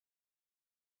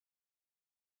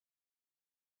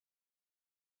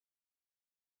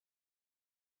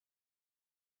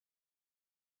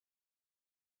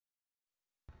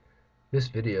This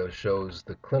video shows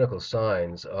the clinical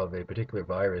signs of a particular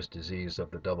virus disease of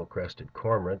the double-crested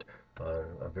cormorant,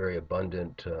 a very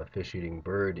abundant fish-eating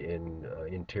bird in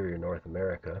interior North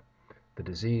America. The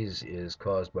disease is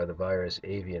caused by the virus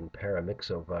avian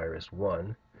paramyxovirus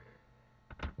 1.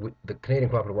 The Canadian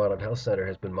Cooperative Wildlife Health Centre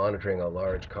has been monitoring a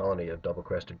large colony of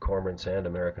double-crested cormorants and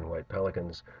American white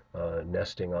pelicans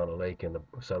nesting on a lake in the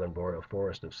southern boreal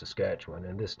forest of Saskatchewan,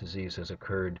 and this disease has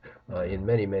occurred in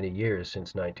many, many years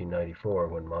since 1994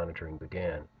 when monitoring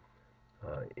began.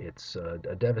 It's a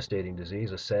devastating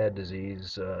disease, a sad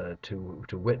disease to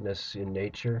witness in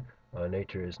nature.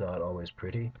 Nature is not always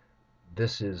pretty.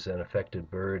 This is an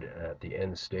affected bird at the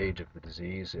end stage of the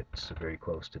disease. It's very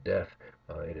close to death.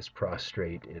 It is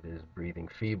prostrate, it is breathing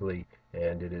feebly,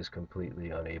 and it is completely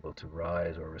unable to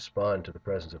rise or respond to the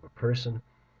presence of a person.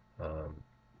 Um,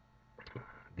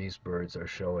 these birds are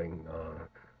showing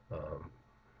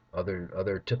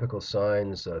other typical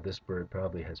signs. This bird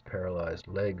probably has paralyzed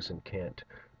legs and can't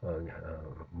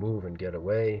move and get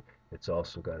away. It's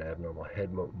also got abnormal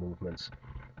head movements.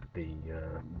 The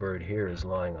bird here is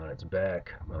lying on its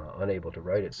back, unable to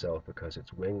right itself because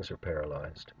its wings are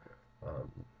paralyzed. Um,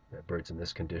 Birds in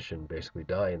this condition basically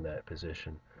die in that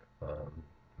position. Um,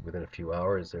 Within a few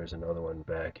hours, there's another one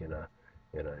back in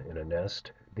a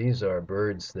nest. These are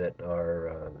birds that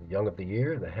are young of the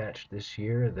year. They hatched this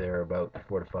year. They're about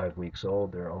 4 to 5 weeks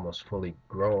old. They're almost fully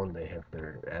grown. They have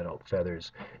their adult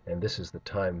feathers, and this is the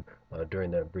time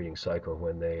during the breeding cycle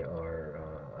when they are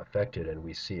affected, and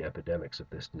we see epidemics of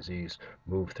this disease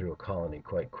move through a colony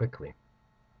quite quickly.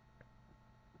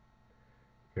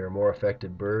 Here are more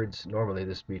affected birds. Normally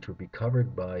this beach would be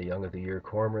covered by young of the year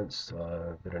cormorants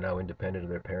that are now independent of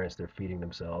their parents. They're feeding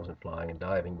themselves and flying and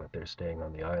diving, but they're staying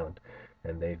on the island.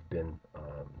 And they've been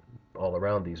all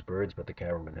around these birds, but the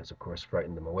cameraman has of course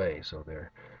frightened them away, so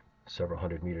they're several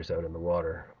hundred meters out in the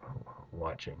water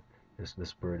watching.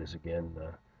 This bird is again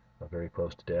very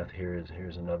close to death.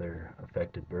 Here's another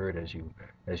affected bird as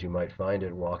you might find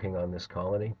it walking on this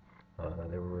colony.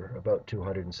 There were about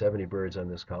 270 birds on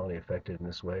this colony affected in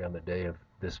this way on the day of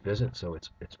this visit, so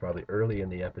it's probably early in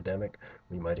the epidemic.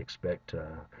 We might expect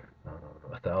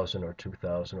 1,000 or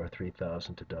 2,000 or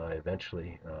 3,000 to die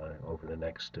eventually over the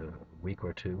next week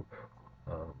or two.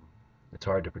 Um, it's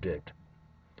hard to predict.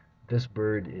 This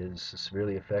bird is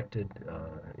severely affected.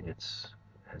 It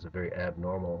has a very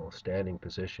abnormal standing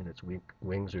position. Its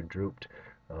wings are drooped.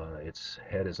 Its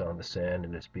head is on the sand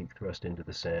and its beak thrust into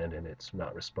the sand, and it's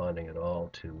not responding at all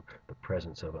to the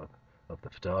presence of the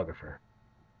photographer.